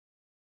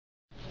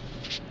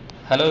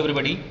Hello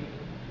everybody,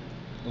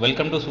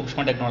 welcome to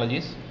Sooxma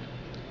Technologies.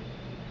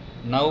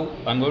 Now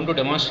I am going to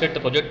demonstrate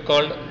the project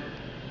called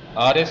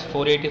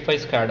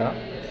RS485 SCADA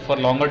for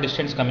longer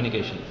distance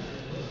communication.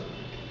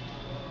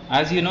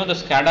 As you know, the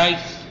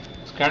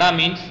SCADA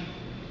means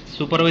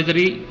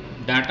supervisory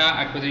data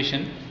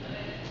acquisition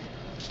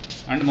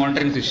and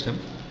monitoring system.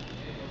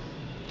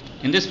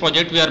 In this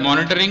project we are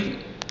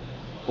monitoring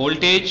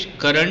voltage,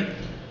 current,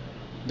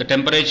 the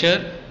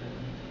temperature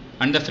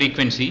and the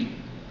frequency.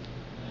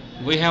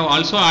 We have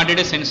also added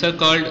a sensor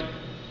called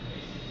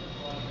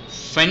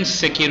fence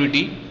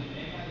security.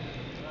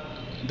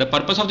 The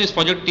purpose of this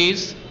project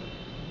is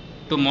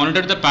to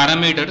monitor the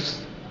parameters,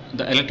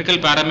 the electrical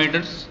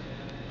parameters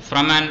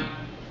from a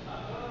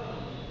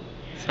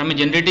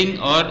generating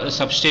or a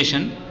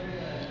substation,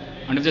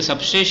 and if the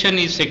substation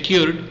is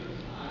secured,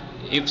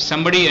 if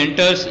somebody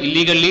enters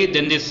illegally,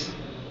 then this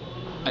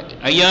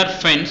IR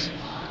fence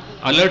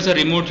alerts the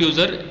remote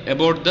user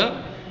about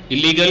the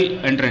illegal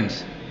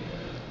entrance.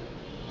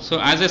 So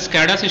as a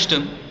SCADA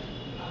system,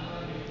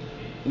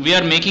 we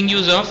are making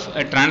use of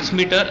a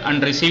transmitter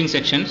and receiving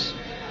sections,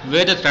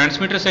 where the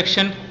transmitter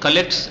section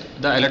collects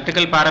the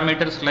electrical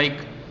parameters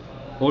like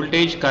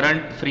voltage,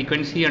 current,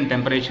 frequency and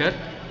temperature,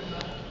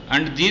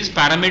 and these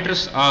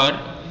parameters are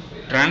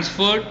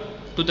transferred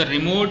to the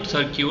remote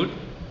circuit,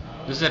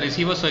 this is a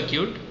receiver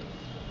circuit,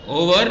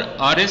 over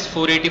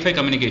RS485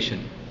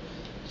 communication.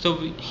 So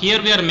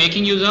here we are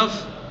making use of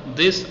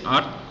this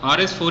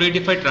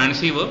RS485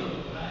 transceiver,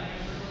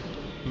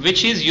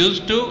 which is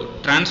used to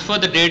transfer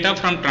the data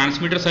from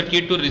transmitter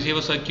circuit to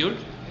receiver circuit,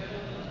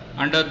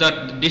 and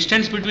the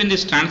distance between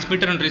this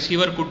transmitter and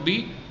receiver could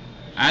be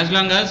as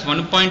long as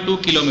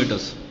 1.2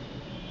 kilometers.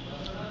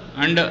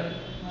 And the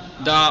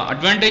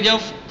advantage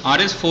of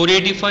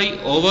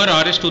RS485 over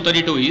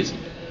RS232 is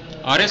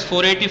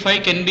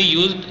RS485 can be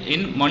used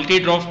in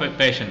multi-drop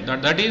fashion.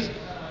 That is,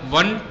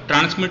 one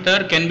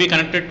transmitter can be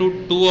connected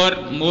to two or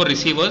more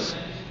receivers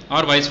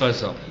or vice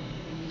versa.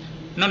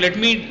 Now let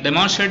me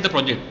demonstrate the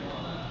project.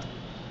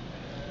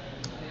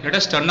 Let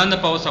us turn on the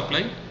power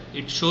supply.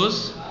 It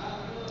shows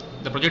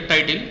the project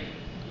title,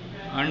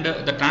 and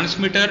the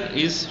transmitter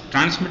is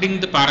transmitting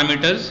the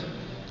parameters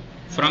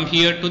from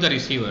here to the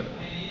receiver.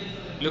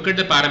 Look at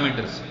the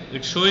parameters.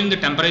 It's showing the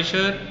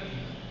temperature,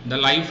 the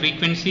live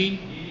frequency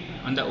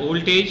and the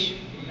voltage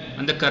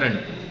and the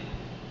current,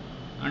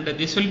 and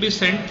this will be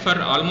sent for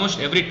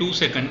almost every 2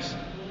 seconds.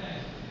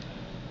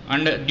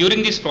 And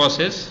during this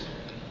process,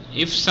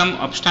 if some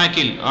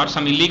obstacle or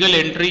some illegal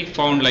entry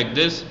found like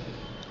this,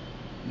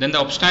 then the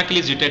obstacle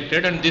is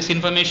detected and this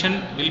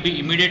information will be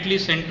immediately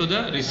sent to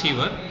the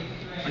receiver,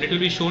 and it will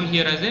be shown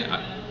here as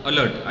a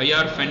alert,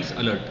 IR fence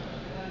alert.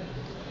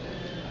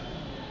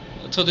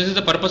 So this is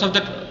the purpose of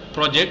the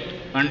project,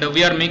 and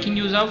we are making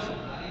use of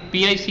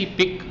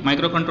PIC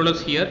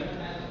microcontrollers here,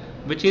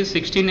 which is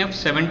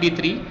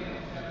 16F73,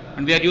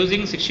 and we are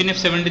using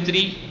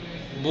 16F73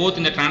 both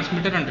in the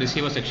transmitter and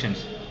receiver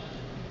sections.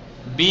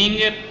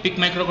 Being a PIC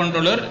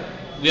microcontroller,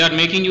 we are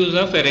making use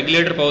of a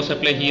regulator power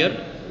supply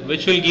here,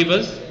 which will give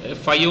us a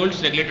 5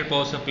 volts regulated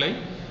power supply,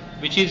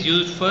 which is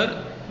used for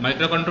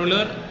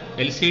microcontroller,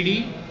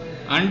 LCD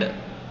and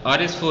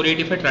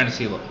RS485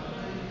 transceiver.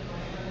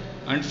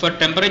 And for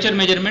temperature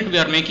measurement, we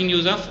are making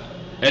use of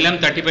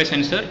LM35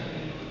 sensor,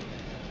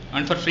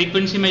 and for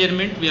frequency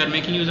measurement we are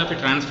making use of a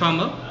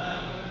transformer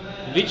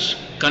which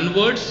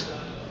converts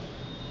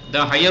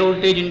the higher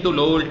voltage into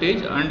low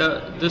voltage, and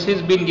this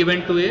is being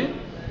given to a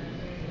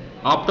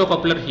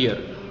optocoupler here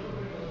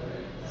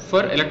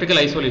for electrical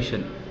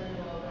isolation.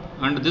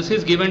 And this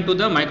is given to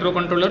the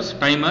microcontroller's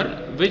timer,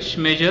 which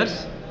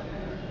measures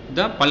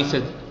the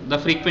pulses, the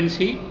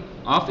frequency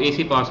of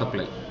AC power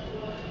supply.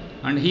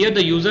 And here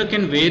the user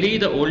can vary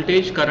the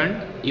voltage,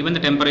 current, even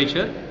the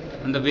temperature,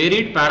 and the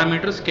varied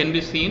parameters can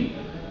be seen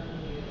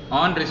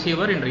on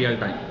receiver in real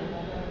time.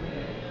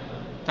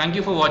 Thank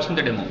you for watching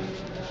the demo.